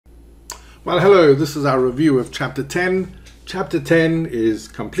Well, hello, this is our review of Chapter 10. Chapter 10 is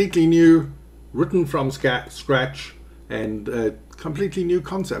completely new, written from scratch, and completely new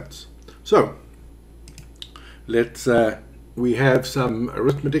concepts. So, we have some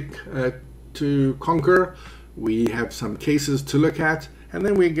arithmetic to conquer, we have some cases to look at, and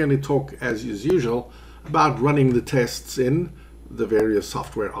then we're going to talk, as is usual, about running the tests in the various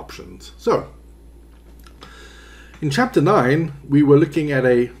software options. So, in Chapter 9, we were looking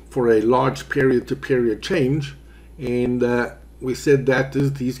at for a large period-to-period change, and we said that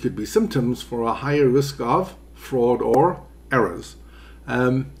these could be symptoms for a higher risk of fraud or errors.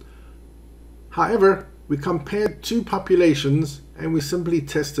 However, we compared two populations and we simply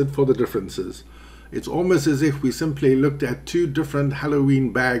tested for the differences. It's almost as if we simply looked at two different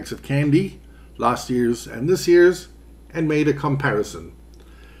Halloween bags of candy, last year's and this year's, and made a comparison.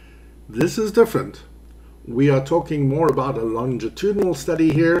 This is different. We are talking more about a longitudinal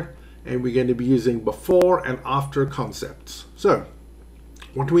study here, and we're going to be using before and after concepts. So,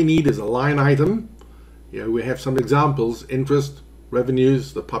 what we need is a line item. Here we have some examples: interest,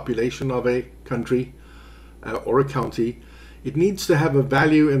 revenues, the population of a country or a county. It needs to have a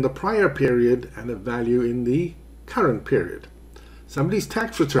value in the prior period and a value in the current period. Somebody's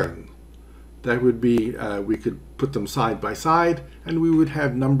tax return. That would be, we could put them side by side, and we would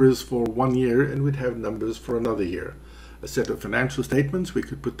have numbers for 1 year and we'd have numbers for another year. A set of financial statements, we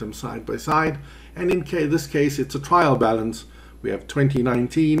could put them side by side, and in this case it's a trial balance. We have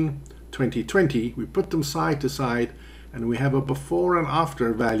 2019, 2020, we put them side to side, and we have a before and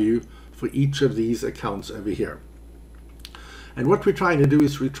after value for each of these accounts over here. And what we're trying to do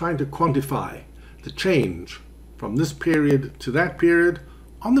is we're trying to quantify the change from this period to that period,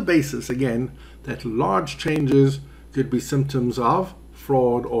 on the basis, again, that large changes could be symptoms of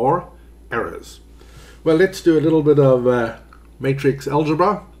fraud or errors. Well, let's do a little bit of matrix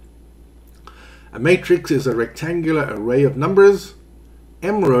algebra. A matrix is a rectangular array of numbers,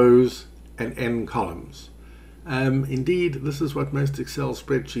 m rows and n columns. Indeed, this is what most Excel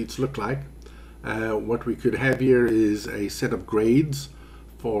spreadsheets look like. What we could have here is a set of grades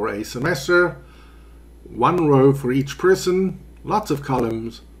for a semester, one row for each person, lots of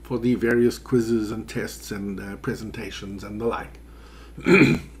columns for the various quizzes and tests and presentations and the like.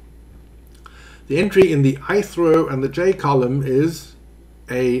 The entry in the ith row and the j column is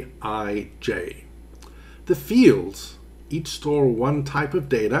aij. The fields each store one type of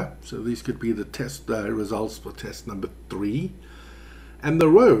data, so these could be the test results for test number 3, and the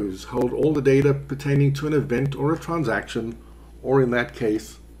rows hold all the data pertaining to an event or a transaction, or in that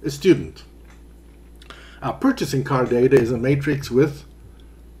case, a student. Our purchasing card data is a matrix with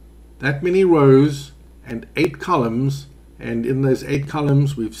that many rows and 8 columns, and in those 8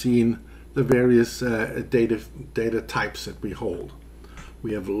 columns we've seen the various data types that we hold.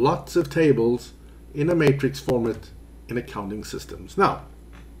 We have lots of tables in a matrix format in accounting systems. Now,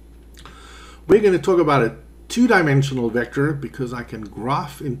 we're going to talk about a two-dimensional vector because I can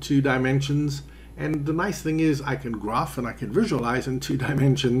graph in 2 dimensions. And the nice thing is I can graph and I can visualize in 2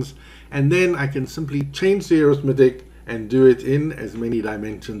 dimensions, and then I can simply change the arithmetic and do it in as many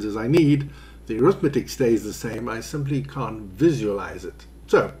dimensions as I need. The arithmetic stays the same, I simply can't visualize it.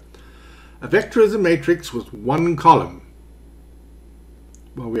 So, a vector is a matrix with 1 column.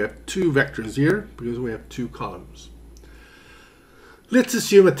 Well, we have 2 vectors here because we have 2 columns. Let's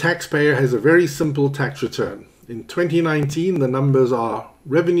assume a taxpayer has a very simple tax return. In 2019, the numbers are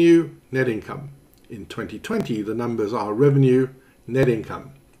revenue, net income. In 2020, the numbers are revenue, net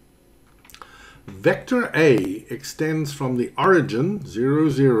income. Vector A extends from the origin, 0,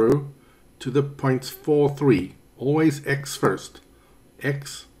 0, to the points 4, 3. Always x first,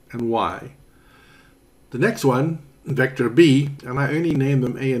 x and y. The next one, vector B, and I only name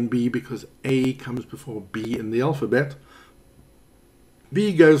them A and B because A comes before B in the alphabet.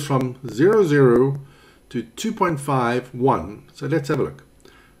 B goes from 0, 0 to 2.5, 1. So let's have a look.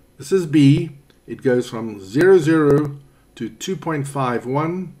 This is B. It goes from 0, 0 to 2.5,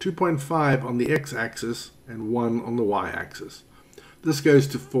 1, 2.5 on the x-axis and 1 on the y-axis. This goes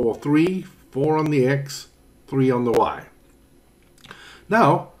to 4, 3, 4 on the x, 3 on the y.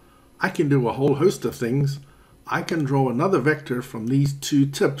 Now, I can do a whole host of things. I can draw another vector from these 2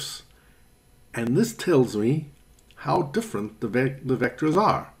 tips, and this tells me how different the vectors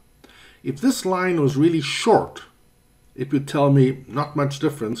are. If this line was really short, it would tell me not much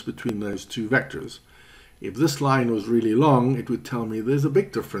difference between those 2 vectors. If this line was really long, it would tell me there's a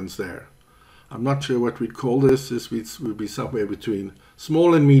big difference there. I'm not sure what we'd call this. This would be somewhere between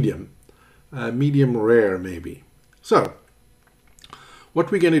small and medium. Medium rare, maybe. So,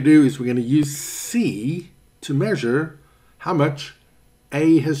 what we're going to do is we're going to use C to measure how much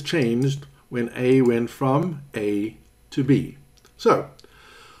A has changed when A went from A to B. So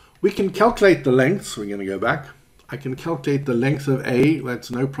we can calculate the lengths. We're going to go back. I can calculate the length of A.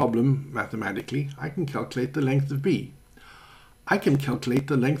 That's no problem mathematically. I can calculate the length of B. I can calculate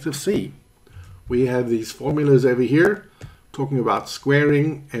the length of C. We have these formulas over here talking about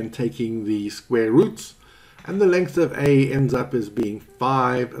squaring and taking the square roots. And the length of A ends up as being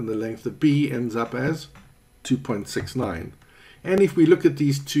 5, and the length of B ends up as 2.69. And if we look at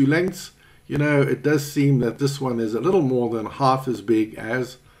these two lengths, you know, it does seem that this one is a little more than half as big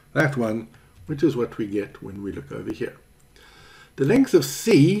as that one, which is what we get when we look over here. The length of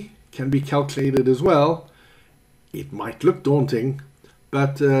C can be calculated as well. It might look daunting,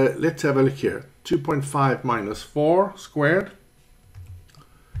 but let's have a look here. 2.5 minus 4 squared.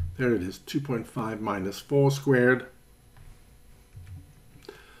 There it is, 2.5 minus 4 squared.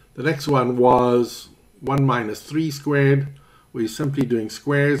 The next one was 1 minus 3 squared. We're simply doing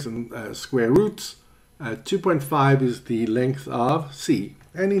squares and square roots. 2.5 is the length of C.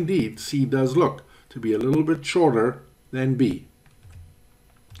 And indeed, C does look to be a little bit shorter than B.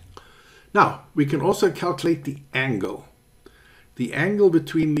 Now, we can also calculate the angle. The angle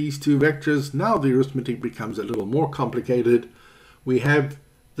between these two vectors, now the arithmetic becomes a little more complicated. We have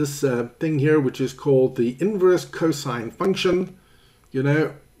this thing here, which is called the inverse cosine function. You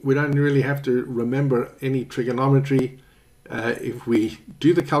know, we don't really have to remember any trigonometry. If we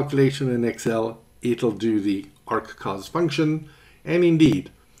do the calculation in Excel, it'll do the arccos function. And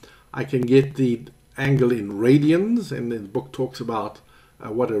indeed, I can get the angle in radians, and the book talks about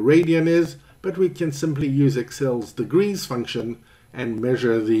what a radian is, but we can simply use Excel's degrees function and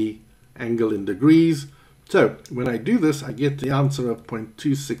measure the angle in degrees. So when I do this, I get the answer of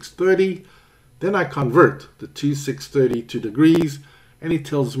 0.2630. Then I convert the 2630 to degrees, and it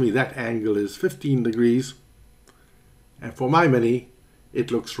tells me that angle is 15 degrees. And for my money,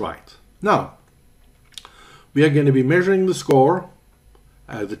 it looks right. Now, we are going to be measuring the score,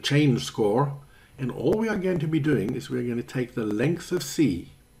 the change score, and all we are going to be doing is we're going to take the length of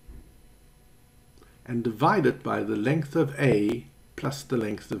C and divide it by the length of A plus the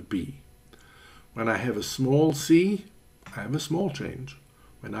length of B. When I have a small c, I have a small change.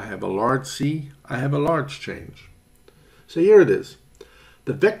 When I have a large c, I have a large change. So here it is.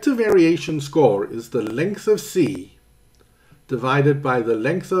 The vector variation score is the length of C divided by the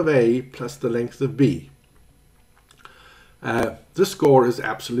length of A plus the length of B. This score is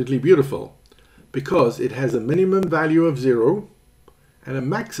absolutely beautiful because it has a minimum value of 0 and a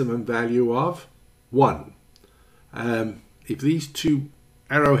maximum value of 1. If these two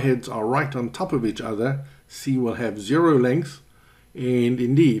arrowheads are right on top of each other, C will have 0 length, and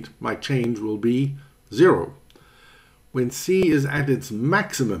indeed my change will be 0. When C is at its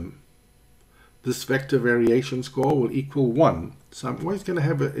maximum, this vector variation score will equal 1. So I'm always going to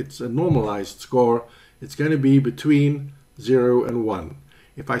have it's a normalized score. It's going to be between 0 and 1.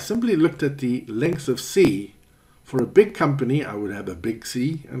 If I simply looked at the length of C, for a big company I would have a big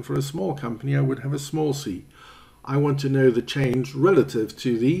C, and for a small company I would have a small c. I want to know the change relative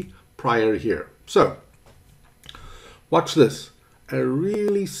to the prior here. So, watch this. A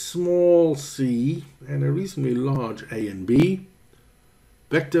really small c and a reasonably large A and B.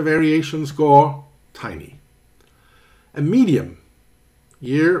 Vector variation score, tiny. A medium.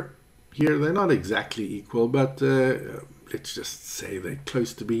 Here they're not exactly equal, but let's just say they're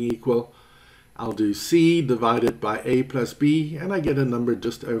close to being equal. I'll do C divided by A plus B, and I get a number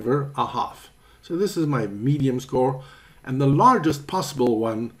just over a half. So this is my medium score, and the largest possible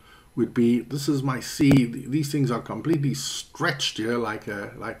one would be, this is my C. These things are completely stretched here like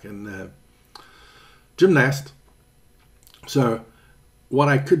in gymnast. So what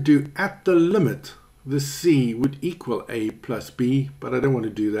I could do at the limit, this C would equal A plus B, but I don't want to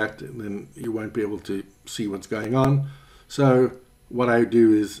do that, and then you won't be able to see what's going on. So what I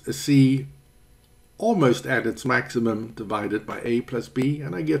do is a C almost at its maximum divided by A plus B,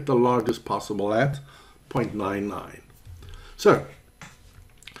 and I get the largest possible at 0.99. So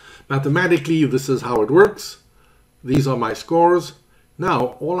mathematically, this is how it works. These are my scores.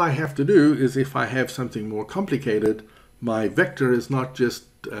 Now, all I have to do is, if I have something more complicated, my vector is not just,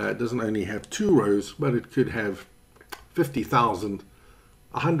 doesn't only have 2 rows, but it could have 50,000,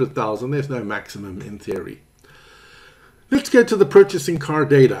 100,000. There's no maximum in theory. Let's go to the purchasing car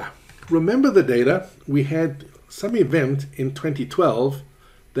data. Remember the data. We had some event in 2012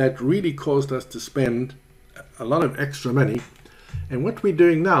 that really caused us to spend a lot of extra money. And what we're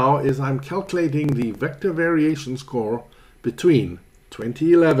doing now is I'm calculating the vector variation score between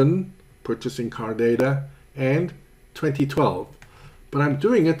 2011 purchasing car data and 2012. But I'm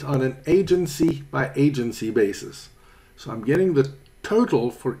doing it on an agency by agency basis. So I'm getting the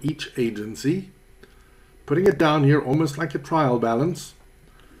total for each agency, putting it down here almost like a trial balance,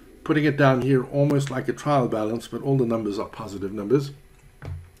 putting it down here almost like a trial balance, but all the numbers are positive numbers.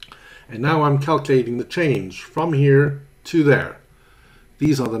 And now I'm calculating the change from here to there.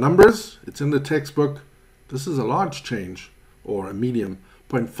 These are the numbers. It's in the textbook. This is a large change, or a medium,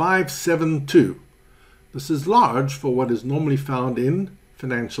 0.572. This is large for what is normally found in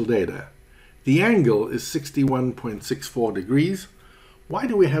financial data. The angle is 61.64 degrees. Why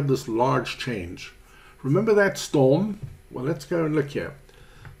do we have this large change? Remember that storm? Well, let's go and look here.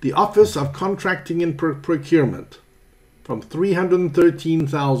 The Office of Contracting and Procurement, from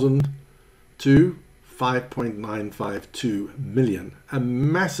 313,000 to 5.952 million. A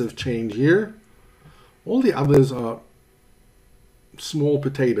massive change here. All the others are small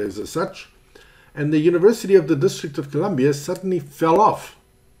potatoes as such. And the University of the District of Columbia suddenly fell off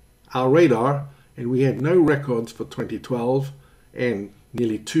our radar, and we had no records for 2012 and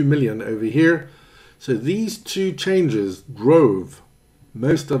nearly 2 million over here. So these two changes drove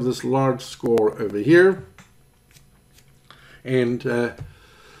most of this large score over here. And the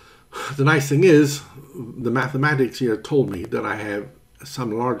nice thing is, the mathematics here told me that I have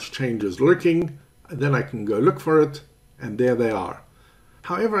some large changes lurking. Then I can go look for it, and there they are.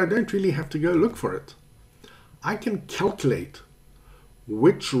 However, I don't really have to go look for it. I can calculate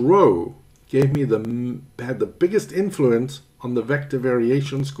which row gave me had the biggest influence on the vector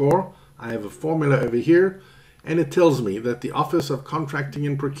variation score. I have a formula over here, and it tells me that the Office of Contracting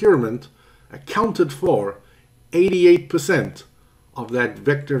and Procurement accounted for 88% of that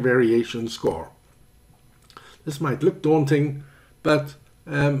vector variation score. This might look daunting, but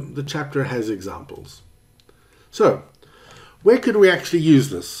the chapter has examples. So, where could we actually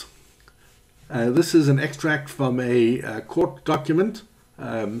use this? This is an extract from a court document,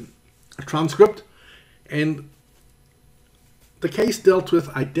 a transcript, and the case dealt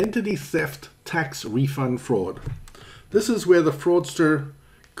with identity theft tax refund fraud. This is where the fraudster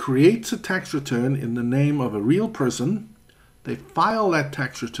creates a tax return in the name of a real person. They file that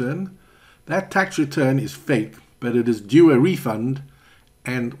tax return. That tax return is fake, but it is due a refund,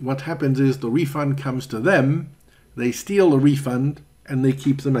 and what happens is the refund comes to them. They steal the refund and they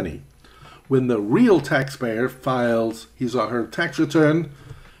keep the money. When the real taxpayer files his or her tax return,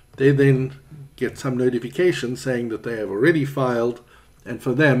 they then get some notification saying that they have already filed, and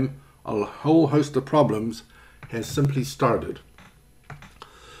for them a whole host of problems has simply started.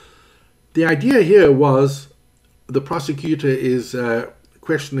 The idea here was the prosecutor is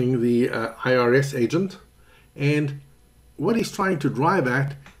questioning the IRS agent, and what he's trying to drive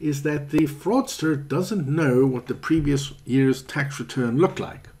at is that the fraudster doesn't know what the previous year's tax return looked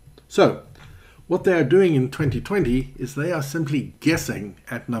like. So what they are doing in 2020 is they are simply guessing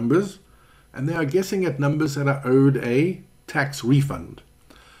at numbers, and they are guessing at numbers that are owed a tax refund.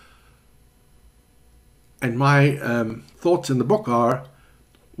 And my thoughts in the book are,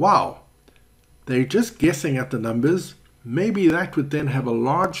 wow, they're just guessing at the numbers. Maybe that would then have a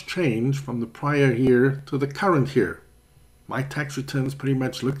large change from the prior year to the current year. My tax returns pretty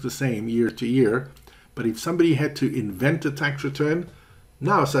much look the same year to year, but if somebody had to invent a tax return,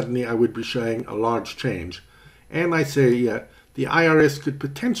 now suddenly I would be showing a large change. And I say, yeah, the IRS could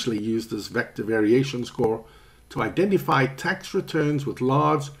potentially use this vector variation score to identify tax returns with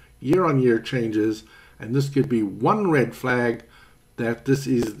large year-on-year changes, and this could be one red flag that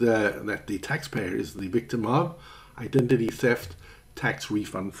the taxpayer is the victim of identity theft, tax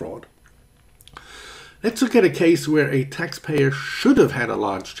refund fraud. Let's look at a case where a taxpayer should have had a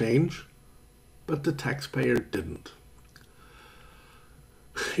large change, but the taxpayer didn't.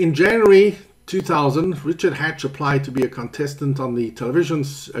 In January 2000, Richard Hatch applied to be a contestant on the television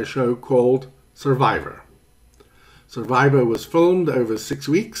show called Survivor. Survivor was filmed over 6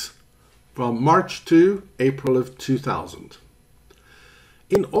 weeks, from March to April of 2000.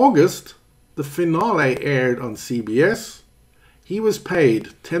 In August, the finale aired on CBS. He was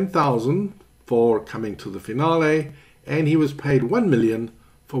paid $10,000 for coming to the finale, and he was paid $1 million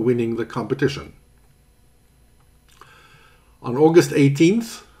for winning the competition. On August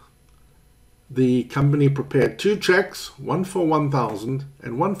 18th, the company prepared 2 checks, one for $1,000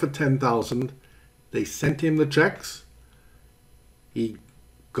 and one for $10,000. They sent him the checks. He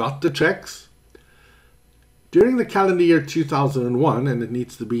got the checks. During the calendar year 2001, and it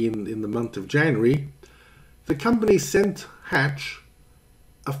needs to be in the month of January, the company sent Hatch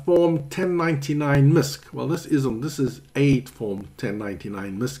a Form 1099 MISC. Well, this is a Form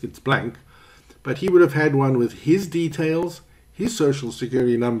 1099 MISC, it's blank, but he would have had one with his details, his social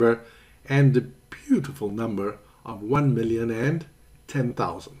security number, and the beautiful number of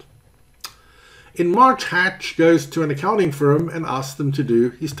 $1,010,000. In March, Hatch goes to an accounting firm and asks them to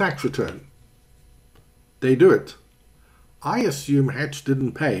do his tax return. They do it. I assume Hatch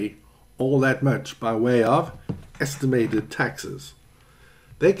didn't pay all that much by way of estimated taxes.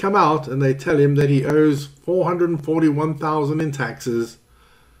 They come out and they tell him that he owes $441,000 in taxes,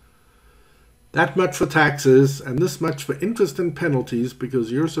 that much for taxes, and this much for interest and penalties,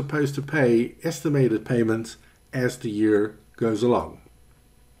 because you're supposed to pay estimated payments as the year goes along.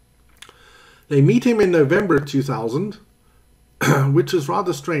 They meet him in November 2000, which is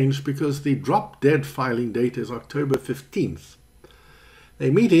rather strange because the drop dead filing date is October 15th. They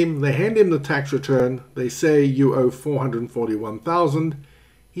meet him, they hand him the tax return, they say you owe $441,000.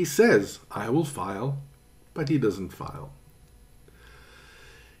 He says, I will file, but he doesn't file.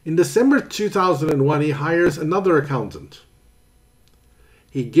 In December 2001, he hires another accountant.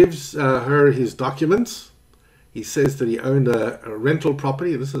 He gives her his documents. He says that he owned a rental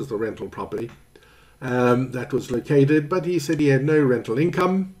property. This is the rental property that was located, but he said he had no rental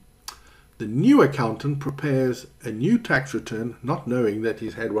income. The new accountant prepares a new tax return, not knowing that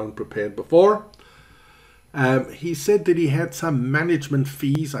he's had one prepared before. He said that he had some management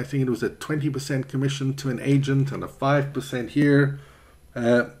fees. I think it was a 20% commission to an agent and a 5% here.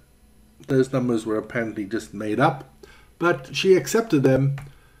 Those numbers were apparently just made up, but she accepted them,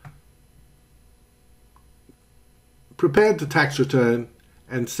 prepared the tax return,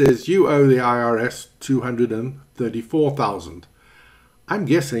 and says you owe the IRS $234,000. I'm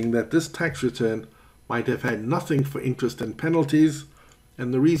guessing that this tax return might have had nothing for interest and penalties,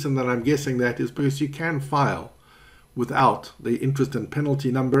 and the reason that I'm guessing that is because you can file without the interest and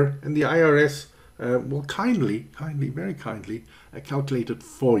penalty number, and the IRS will kindly, very kindly calculate it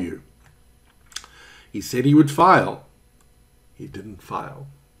for you. He said he would file. He didn't file.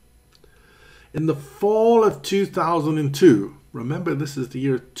 In the fall of 2002, remember this is the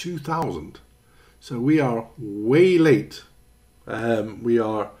year 2000, so we are way late. We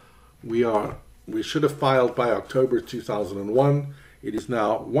should have filed by October 2001. It is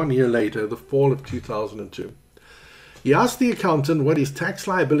now 1 year later, the fall of 2002. He asked the accountant what his tax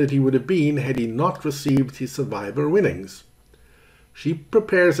liability would have been had he not received his survivor winnings. She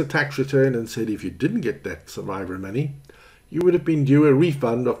prepares a tax return and said if you didn't get that survivor money, you would have been due a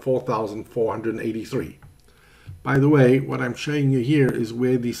refund of $4,483. By the way, what I'm showing you here is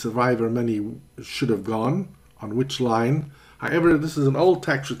where the survivor money should have gone, on which line. However, this is an old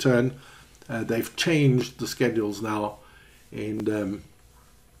tax return. They've changed the schedules now, and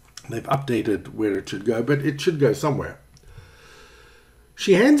they've updated where it should go, but it should go somewhere.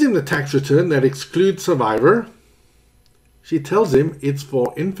 She hands him the tax return that excludes survivor. She tells him it's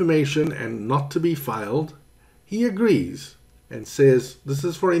for information and not to be filed. He agrees and says this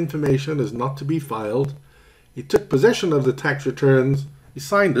is for information, is not to be filed. He took possession of the tax returns, he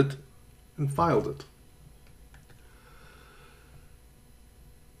signed it, and filed it.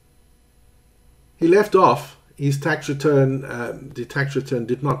 He left off his tax return. The tax return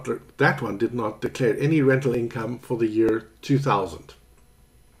did not declare any rental income for the year 2000.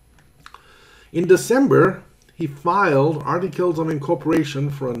 In December, he filed articles of incorporation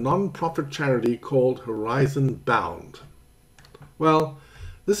for a non-profit charity called Horizon Bound. Well,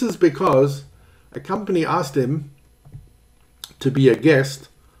 this is because a company asked him to be a guest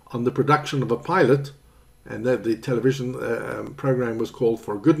on the production of a pilot, and that the television program was called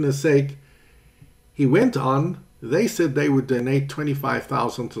For Goodness Sake. He went on. They said they would donate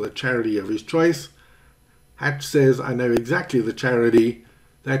 $25,000 to the charity of his choice. Hatch says, I know exactly the charity.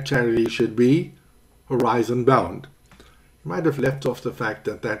 That charity should be Horizon Bound. He might have left off the fact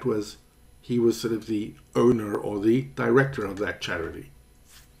that he was sort of the owner or the director of that charity.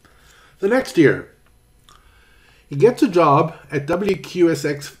 The next year, he gets a job at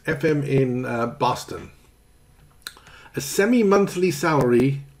WQSX FM in Boston. A semi-monthly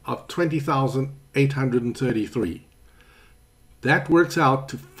salary of $20,833. That works out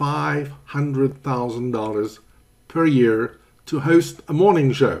to $500,000 per year to host a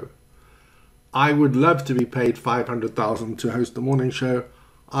morning show. I would love to be paid $500,000 to host a morning show.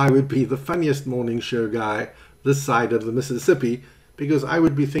 I would be the funniest morning show guy this side of the Mississippi, because I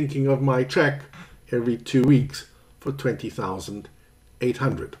would be thinking of my check every 2 weeks for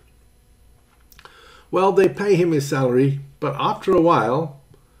 $20,800. Well, they pay him his salary, but after a while,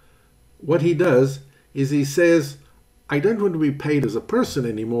 what he does is he says, I don't want to be paid as a person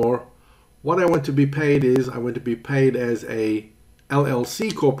anymore. What I want to be paid is I want to be paid as a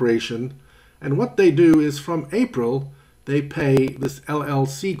LLC corporation. And what they do is from April, they pay this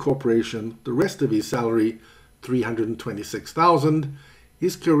LLC corporation the rest of his salary, $326,000.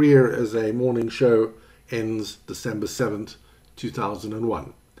 His career as a morning show ends December 7th,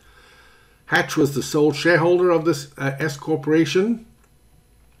 2001. Hatch was the sole shareholder of this S Corporation.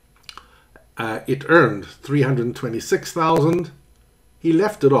 It earned $326,000. He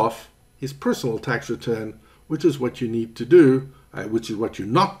left it off his personal tax return, which is what you need to do, which is what you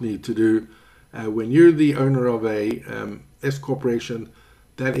not need to do when you're the owner of a S Corporation.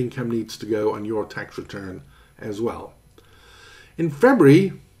 That income needs to go on your tax return as well. In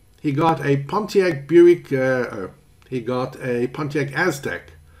February, he got a Pontiac Buick, he got a Pontiac Aztek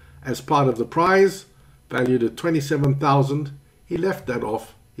as part of the prize, valued at $27,000. He left that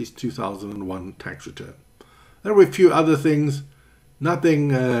off his 2001 tax return. There were a few other things,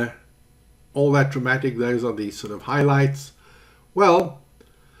 nothing all that dramatic. Those are the sort of highlights. Well,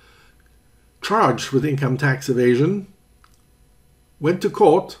 charged with income tax evasion, went to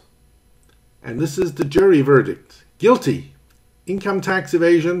court, and this is the jury verdict. Guilty, income tax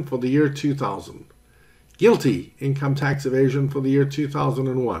evasion for the year 2000. Guilty, income tax evasion for the year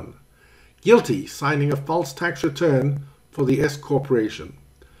 2001. Guilty, signing a false tax return for the S Corporation.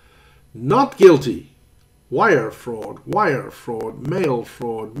 Not guilty, wire fraud, mail fraud, mail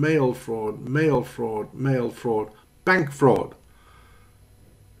fraud, mail fraud, mail fraud, bank fraud.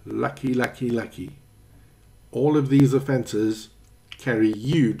 Lucky, lucky, lucky. All of these offenses carry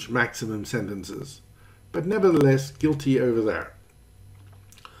huge maximum sentences, but nevertheless guilty over there.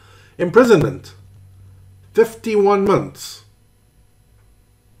 Imprisonment, 51 months.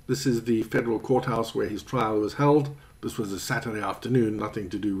 This is the federal courthouse where his trial was held. This was a Saturday afternoon, nothing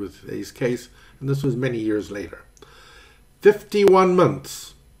to do with his case, and this was many years later. 51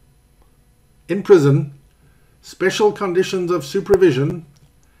 months in prison, special conditions of supervision,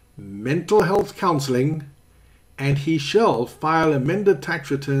 mental health counseling, and he shall file amended tax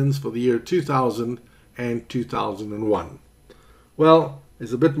returns for the year 2000 and 2001. Well,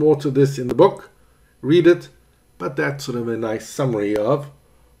 there's a bit more to this in the book. Read it, but that's sort of a nice summary of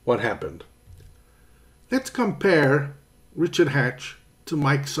what happened. Let's compare Richard Hatch to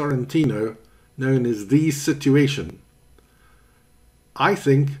Mike Sorrentino, known as The Situation. I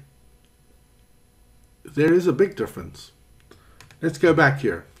think there is a big difference. Let's go back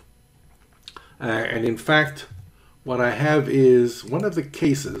here. And in fact, what I have is one of the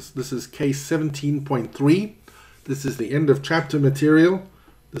cases. This is case 17.3. This is the end of chapter material.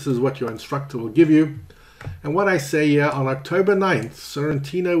 This is what your instructor will give you. And what I say here, on October 9th,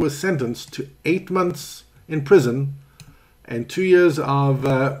 Sorrentino was sentenced to 8 months in prison and 2 years of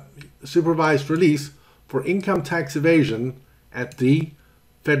supervised release for income tax evasion at the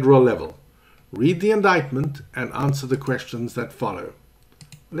federal level. Read the indictment and answer the questions that follow.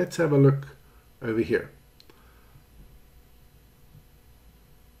 Let's have a look over here.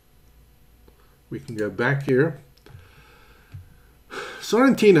 We can go back here.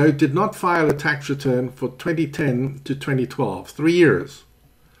 Sorrentino did not file a tax return for 2010 to 2012, 3 years.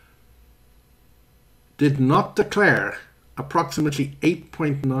 Did not declare approximately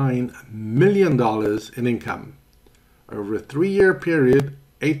 $8.9 million in income. Over a 3-year period,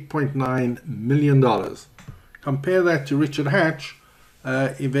 $8.9 million. Compare that to Richard Hatch,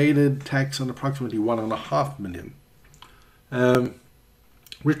 evaded tax on approximately $1.5 million.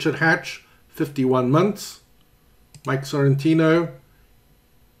 Richard Hatch, 51 months. Mike Sorrentino,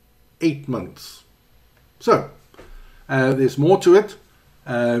 8 months. So there's more to it.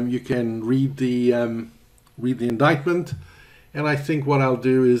 You can read the indictment, and I think what I'll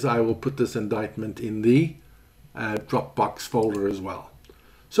do is I will put this indictment in the Dropbox folder as well.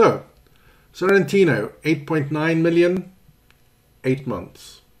 So Sorrentino, 8.9 million, 8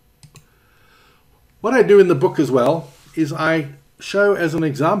 months. What I do in the book as well is I show as an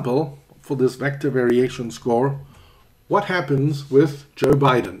example for this vector variation score what happens with Joe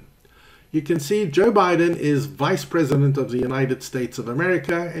Biden. You can see Joe Biden is Vice President of the United States of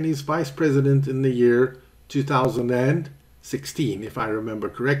America, and he's Vice President in the year 2016, if I remember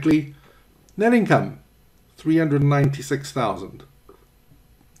correctly. Net income, $396,000.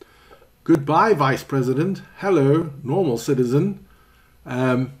 Goodbye, Vice President. Hello, normal citizen.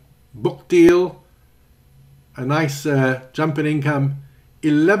 Book deal, a nice jump in income,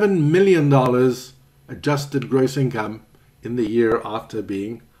 $11 million adjusted gross income in the year after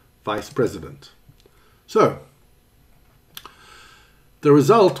being Vice President. So the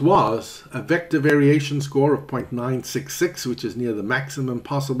result was a vector variation score of 0.966, which is near the maximum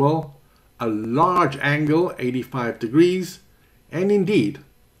possible, a large angle, 85 degrees, and indeed,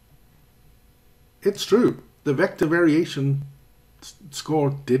 it's true. The vector variation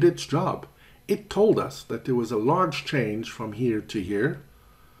score did its job. It told us that there was a large change from here to here.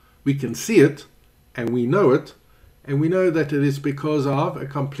 We can see it, and we know it, and we know that it is because of a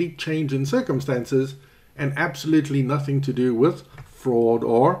complete change in circumstances and absolutely nothing to do with fraud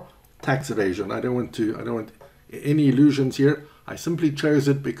or tax evasion. I don't want any illusions here. I simply chose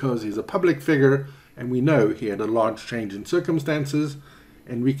it because he's a public figure and we know he had a large change in circumstances,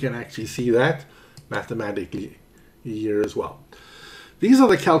 and we can actually see that mathematically here as well. These are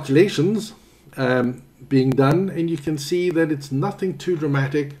the calculations being done, and you can see that it's nothing too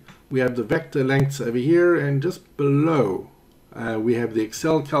dramatic. We have the vector lengths over here, and just below we have the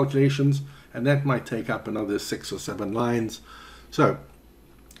Excel calculations, and that might take up another 6 or 7 lines. So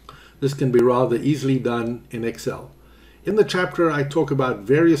this can be rather easily done in Excel. In the chapter, I talk about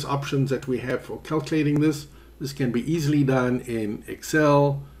various options that we have for calculating this. This can be easily done in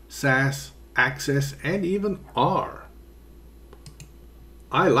Excel, SAS, Access, and even R.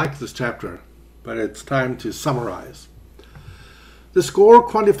 I like this chapter, but it's time to summarize. The score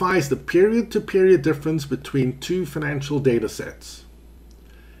quantifies the period-to-period difference between two financial data sets.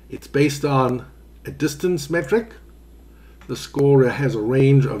 It's based on a distance metric. The score has a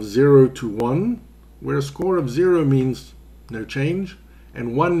range of 0 to 1, where a score of 0 means no change,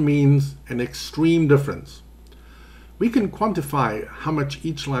 and 1 means an extreme difference. We can quantify how much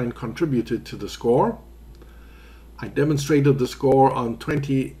each line contributed to the score. I demonstrated the score on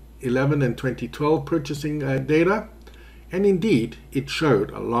 2011 and 2012 purchasing data, and indeed it showed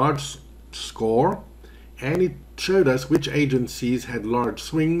a large score, and it showed us which agencies had large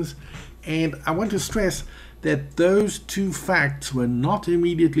swings. And I want to stress that those two facts were not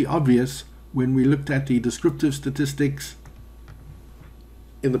immediately obvious when we looked at the descriptive statistics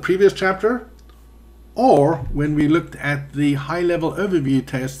in the previous chapter, or when we looked at the high-level overview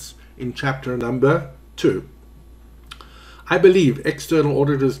tests in chapter number 2. I believe external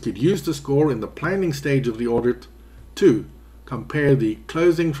auditors could use the score in the planning stage of the audit to compare the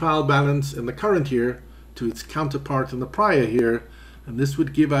closing trial balance in the current year to its counterpart in the prior year, and this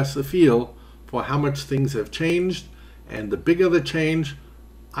would give us a feel for how much things have changed, and the bigger the change,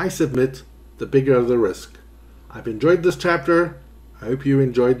 I submit, the bigger the risk. I've enjoyed this chapter. I hope you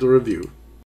enjoyed the review.